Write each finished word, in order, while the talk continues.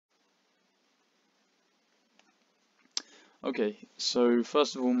Okay, so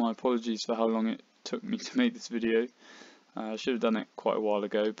first of all, my apologies for how long it took me to make this video. I should have done it quite a while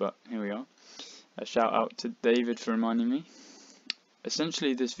ago, but here we are. A shout out to David for reminding me.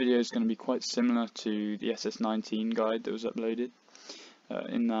 Essentially, this video is going to be quite similar to the SS19 guide that was uploaded,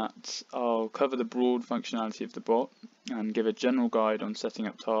 in that I'll cover the broad functionality of the bot and give a general guide on setting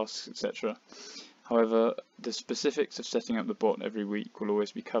up tasks, etc. However, the specifics of setting up the bot every week will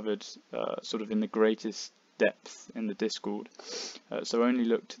always be covered sort of in the greatest depth in the Discord, so only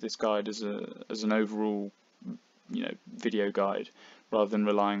look to this guide as an overall, video guide rather than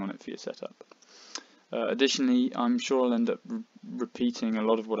relying on it for your setup. Additionally, I'm sure I'll end up repeating a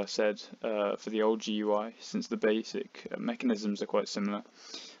lot of what I said for the old GUI, since the basic mechanisms are quite similar,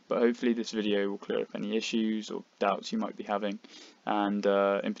 but hopefully this video will clear up any issues or doubts you might be having, and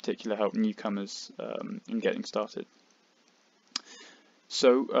in particular help newcomers in getting started.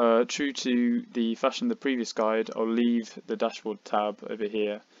 So, true to the fashion of the previous guide, I'll leave the dashboard tab over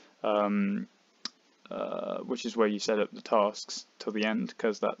here, which is where you set up the tasks, till the end,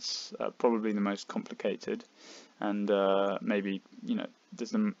 because that's probably the most complicated, and maybe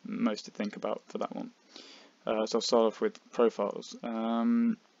there's the most to think about for that one. So I'll start off with profiles.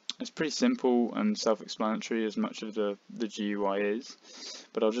 It's pretty simple and self-explanatory, as much of the GUI is,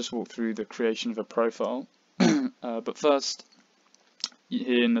 but I'll just walk through the creation of a profile. But first,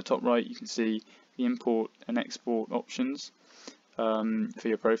 here in the top right, you can see the import and export options for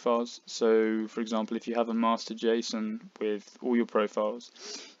your profiles. So, for example, if you have a master JSON with all your profiles,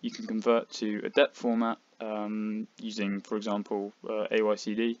 you can convert to adept format using, for example,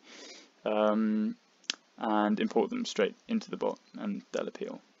 AYCD, and import them straight into the bot, and they'll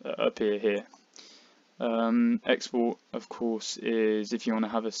appear here. Export, of course, is if you want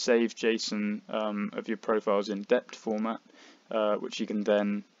to have a saved JSON of your profiles in adept format, which you can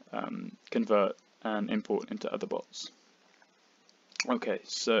then convert and import into other bots. Okay,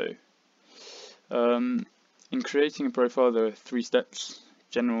 so in creating a profile, there are 3 steps: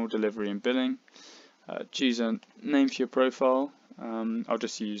 general, delivery, and billing. Choose a name for your profile. I'll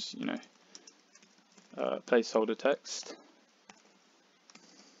just use placeholder text,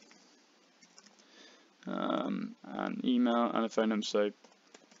 an email and a phone number. So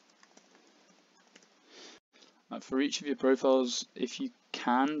for each of your profiles, if you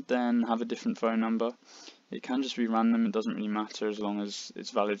can, then have a different phone number. It can just be random, it doesn't really matter as long as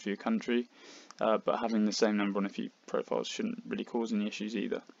it's valid for your country, but having the same number on a few profiles shouldn't really cause any issues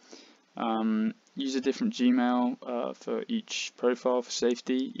either. Use a different Gmail for each profile for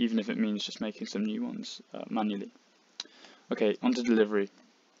safety, even if it means just making some new ones manually. Okay, on to delivery.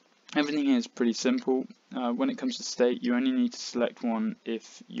 Everything here is pretty simple. When it comes to state, you only need to select one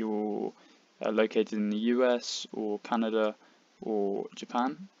if you're located in the US or Canada or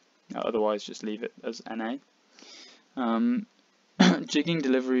Japan. Otherwise, just leave it as NA. Jigging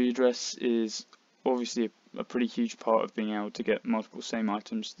delivery address is obviously a pretty huge part of being able to get multiple same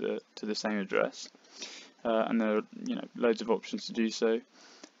items to the same address, and there are loads of options to do so.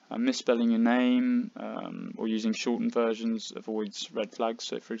 Misspelling your name or using shortened versions avoids red flags.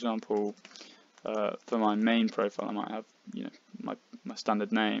 So, for example, for my main profile, I might have my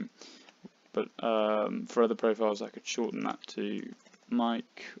standard name, but for other profiles, I could shorten that to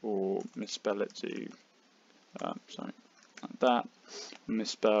Mike, or misspell it to like that,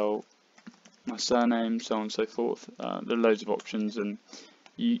 misspell my surname, so on and so forth. There are loads of options, and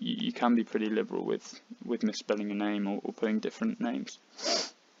you can be pretty liberal with misspelling a name or putting different names.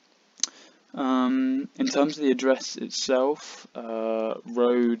 In terms of the address itself,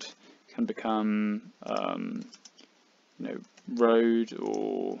 road can become road,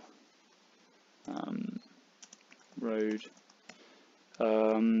 or road,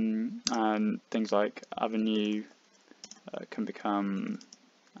 and things like avenue can become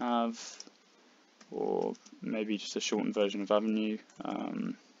av, or maybe just a shortened version of avenue.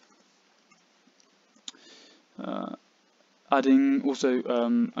 Adding also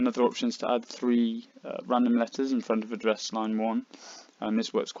another option is to add 3 random letters in front of address line 1, and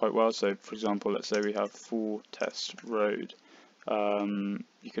this works quite well. So, for example, let's say we have 4 test road.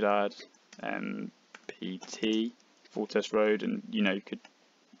 You could add MPT, 4 test road, and you could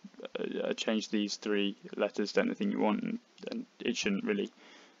change these 3 letters to anything you want, and it shouldn't really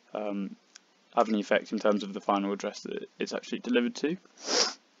have any effect in terms of the final address that it's actually delivered to.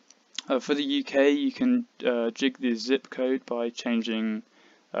 For the UK, you can jig the zip code by changing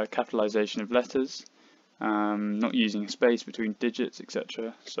capitalization of letters, not using a space between digits,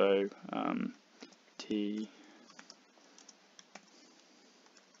 etc. So T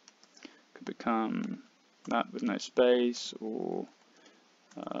could become that with no space, or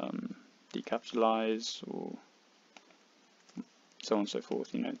decapitalize, or so on and so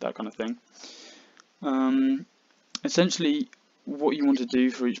forth, you know, that kind of thing. Essentially, what you want to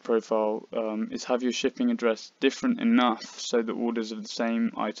do for each profile is have your shipping address different enough so that orders of the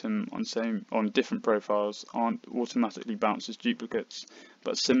same item on different profiles aren't automatically bounced as duplicates,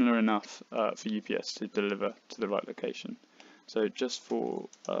 but similar enough for UPS to deliver to the right location. So just for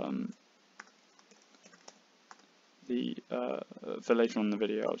later on in the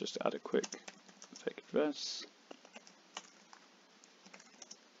video, I'll just add a quick fake address.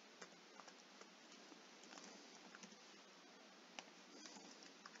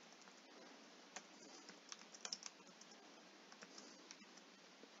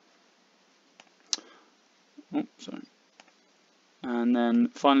 Oh, sorry. And then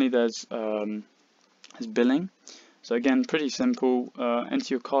finally there's billing. So again, pretty simple.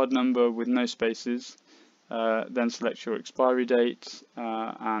 Enter your card number with no spaces, then select your expiry date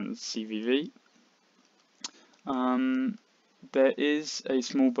and CVV. There is a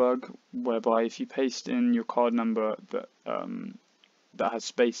small bug whereby if you paste in your card number that has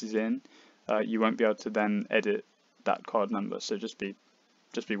spaces in, you won't be able to then edit that card number. So just be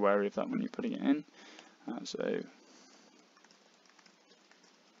wary of that when you're putting it in. And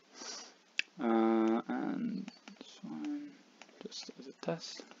it's fine, just as a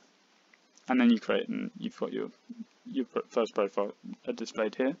test. And then you create, and you've got your first profile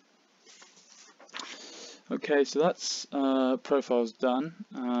displayed here. Okay, so that's profiles done.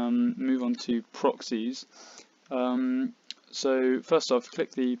 Move on to proxies. So first off,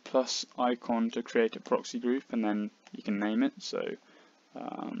 click the plus icon to create a proxy group, and then you can name it. So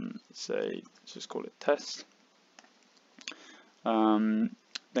let's just call it test.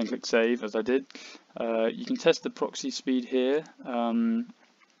 Then click save, as I did. You can test the proxy speed here, and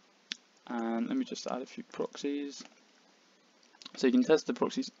let me just add a few proxies. So you can test the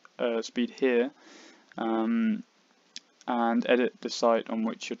proxy speed here, and edit the site on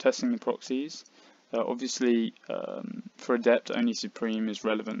which you're testing the proxies. Obviously, for Adept, only Supreme is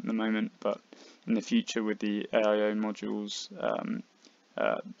relevant at the moment, but in the future with the AIO modules,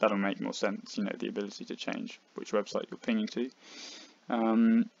 that'll make more sense, you know, the ability to change which website you're pinging to.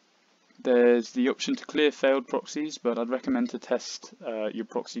 There's the option to clear failed proxies, but I'd recommend to test your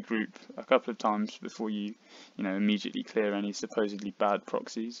proxy group a couple of times before you immediately clear any supposedly bad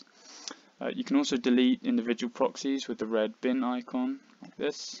proxies. You can also delete individual proxies with the red bin icon, like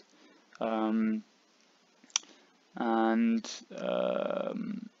this. What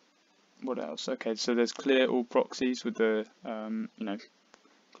else? Okay, so there's clear all proxies with the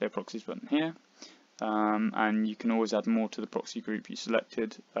clear proxies button here. And you can always add more to the proxy group you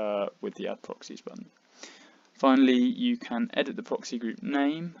selected with the add proxies button. Finally, you can edit the proxy group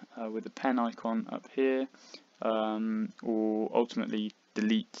name with the pen icon up here, or ultimately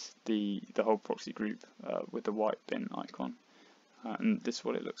delete the whole proxy group with the white bin icon. And this is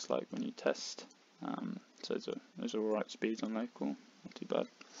what it looks like when you test. So those are alright speeds on local, not too bad.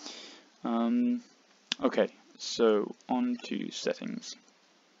 Okay, so on to settings.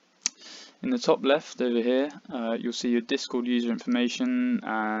 In the top left over here, you'll see your Discord user information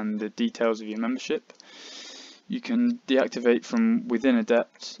and the details of your membership. You can deactivate from within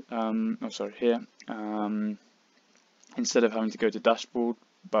Adept, here, instead of having to go to dashboard,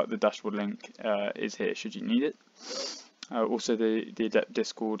 but the dashboard link is here should you need it. Also the Adept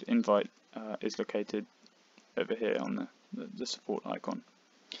Discord invite is located over here on the support icon.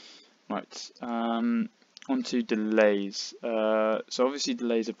 Right. Onto delays. So obviously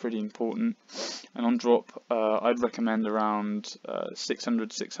delays are pretty important, and on drop I'd recommend around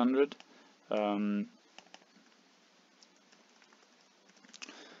 600.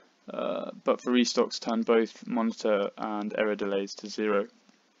 But for restocks, turn both monitor and error delays to 0.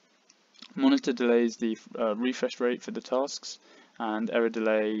 Monitor delays the refresh rate for the tasks, and error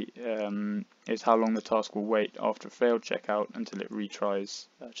delay is how long the task will wait after a failed checkout until it retries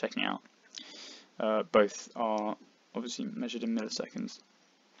checking out. Both are obviously measured in milliseconds.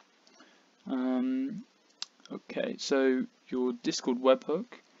 Okay, so your Discord webhook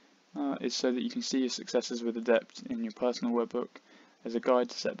is so that you can see your successes with Adept in your personal webhook. There's a guide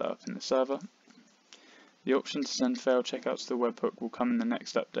to set that up in the server. The option to send failed checkouts to the webhook will come in the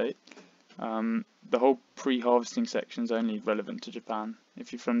next update. The whole pre-harvesting section is only relevant to Japan.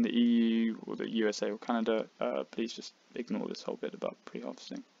 If you're from the EU or the USA or Canada, please just ignore this whole bit about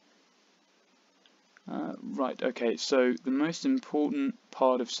pre-harvesting. Right, okay, so the most important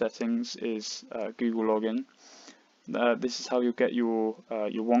part of settings is Google login. This is how you'll get your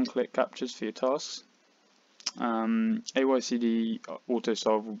one-click captures for your tasks. AYCD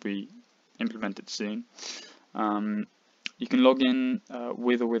autosolve will be implemented soon. You can log in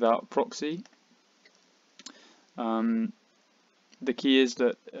with or without proxy. the key is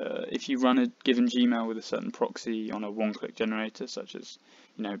that if you run a given Gmail with a certain proxy on a one-click generator, such as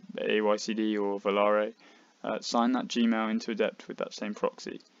AYCD or Volare, sign that Gmail into Adept with that same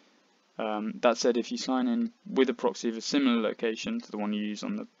proxy. That said, if you sign in with a proxy of a similar location to the one you use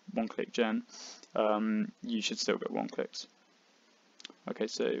on the one-click gen, you should still get one-clicks. Okay,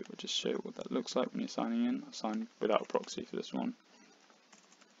 so I'll just show what that looks like when you're signing in. I'll sign without a proxy for this one.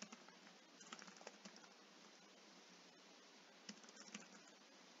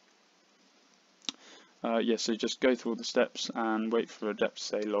 So just go through all the steps and wait for Adept to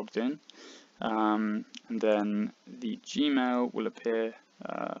say logged in, and then the Gmail will appear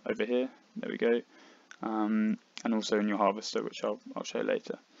over here. There we go, and also in your harvester, which I'll show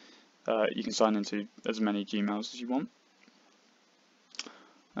later. You can sign into as many Gmails as you want.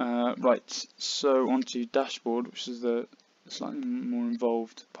 Right, so onto dashboard, which is the slightly more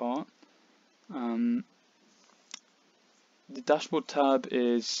involved part. The dashboard tab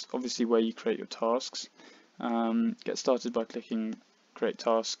is obviously where you create your tasks. Get started by clicking create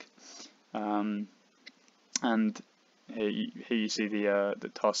task, and here you see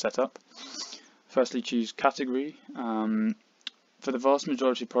the task setup. Firstly, choose category. For the vast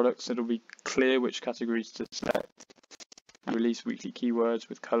majority of products, it'll be clear which categories to select. And release weekly keywords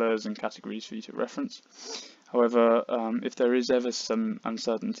with colors and categories for you to reference. However, if there is ever some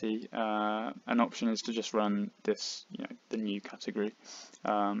uncertainty, an option is to just run this, the new category,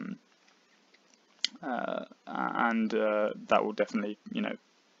 and that will definitely,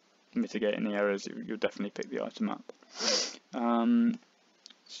 mitigate any errors. You'll definitely pick the item up.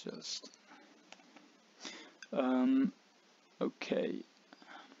 Okay.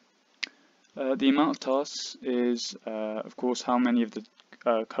 The amount of tasks is, of course, how many of the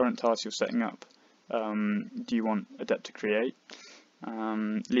current tasks you're setting up do you want Adept to create.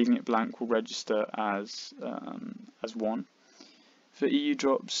 Leaving it blank will register as 1. For EU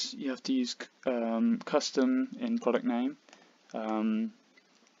drops, you have to use custom in product name, and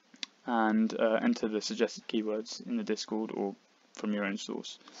enter the suggested keywords in the Discord or from your own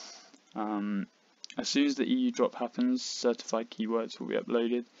source. As soon as the EU drop happens, certified keywords will be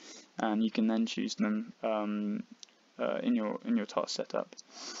uploaded, and you can then choose them in your task setup.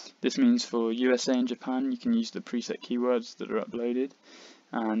 This means for USA and Japan, you can use the preset keywords that are uploaded,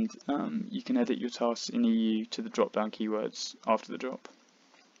 and you can edit your tasks in EU to the drop-down keywords after the drop.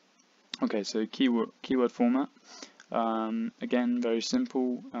 Okay, so keyword format. Again, very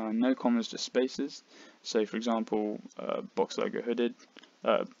simple. No commas, just spaces. So, for example, box logo hoodie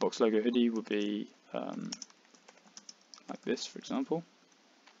would be like this, for example.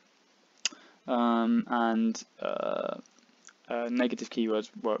 Negative keywords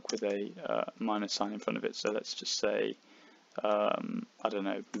work with a minus sign in front of it. So let's just say, I don't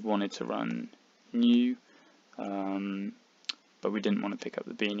know, we wanted to run new, but we didn't want to pick up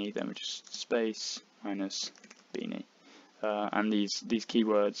the beanie, then we just space minus beanie. And these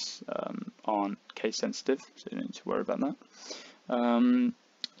keywords aren't case sensitive, so you don't need to worry about that.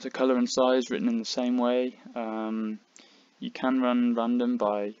 So color and size written in the same way. You can run random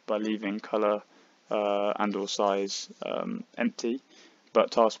by leaving color and or size empty, but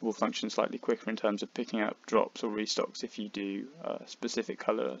task will function slightly quicker in terms of picking up drops or restocks if you do specific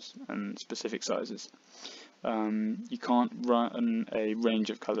colors and specific sizes. You can't run a range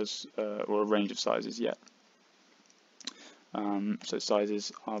of colors or a range of sizes yet. So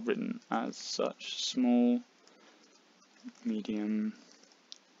sizes are written as such: small, medium,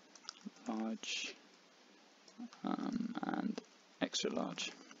 large, and extra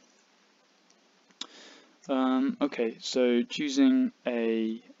large. Okay, so choosing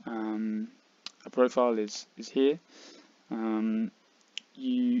a profile is here.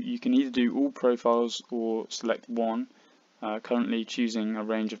 You can either do all profiles or select one. Currently choosing a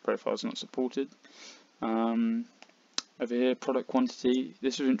range of profiles not supported. Over here, product quantity.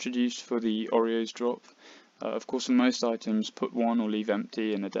 This was introduced for the Oreos drop. Of course, for most items, put 1 or leave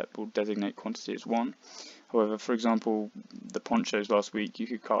empty, and Adept will designate quantity as 1. However, for example, the ponchos last week, you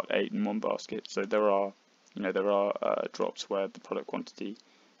could cart 8 in one basket. So there are drops where the product quantity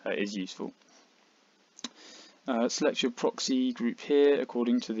is useful. Select your proxy group here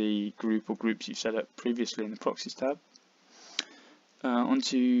according to the group or groups you've set up previously in the proxies tab.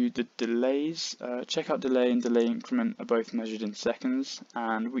 Onto the delays. Checkout delay and delay increment are both measured in seconds,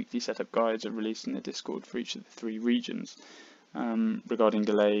 and weekly setup guides are released in the Discord for each of the 3 regions regarding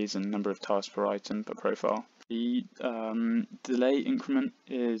delays and number of tasks per item per profile. The delay increment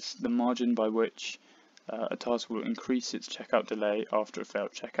is the margin by which a task will increase its checkout delay after a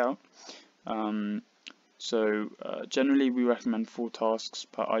failed checkout. So generally we recommend 4 tasks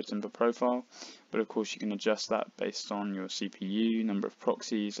per item per profile, but of course you can adjust that based on your CPU, number of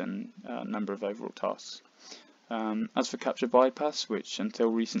proxies, and number of overall tasks. As for capture bypass, which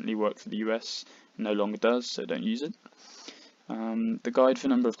until recently worked for the US, no longer does, so don't use it. The guide for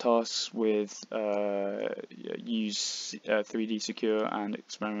number of tasks with use 3D secure and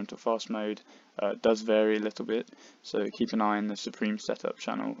experimental fast mode does vary a little bit, so keep an eye on the Supreme Setup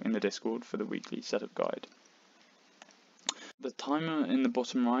channel in the Discord for the weekly setup guide. The timer in the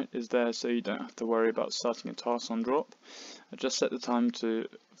bottom right is there so you don't have to worry about starting a task on drop. Just set the time to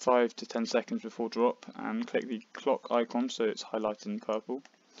 5 to 10 seconds before drop and click the clock icon so it's highlighted in purple.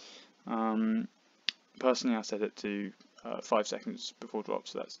 Personally I set it to 5 seconds before drop,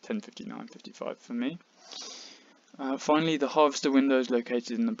 so that's 10:59:55 for me. Finally, the harvester window is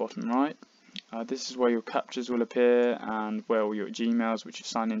located in the bottom right. This is where your captures will appear and where all your Gmails which you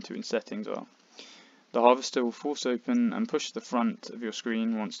sign into in settings are. The harvester will force open and push to the front of your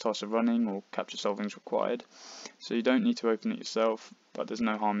screen once tasks are running or capture solving is required, so you don't need to open it yourself, but there's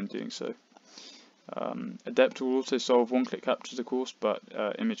no harm in doing so. Adept will also solve one-click captures of course, but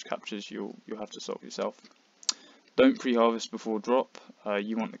image captures you'll have to solve yourself. Don't pre-harvest before drop.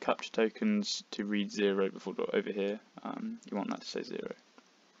 You want the capture tokens to read 0 before drop over here. You want that to say 0.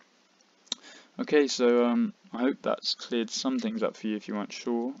 Okay, so I hope that's cleared some things up for you if you weren't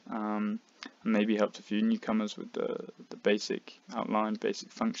sure, and maybe helped a few newcomers with the basic outline, basic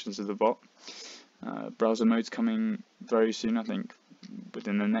functions of the bot. Browser mode's coming very soon, I think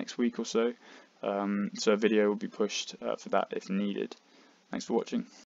within the next week or so. So a video will be pushed for that if needed. Thanks for watching.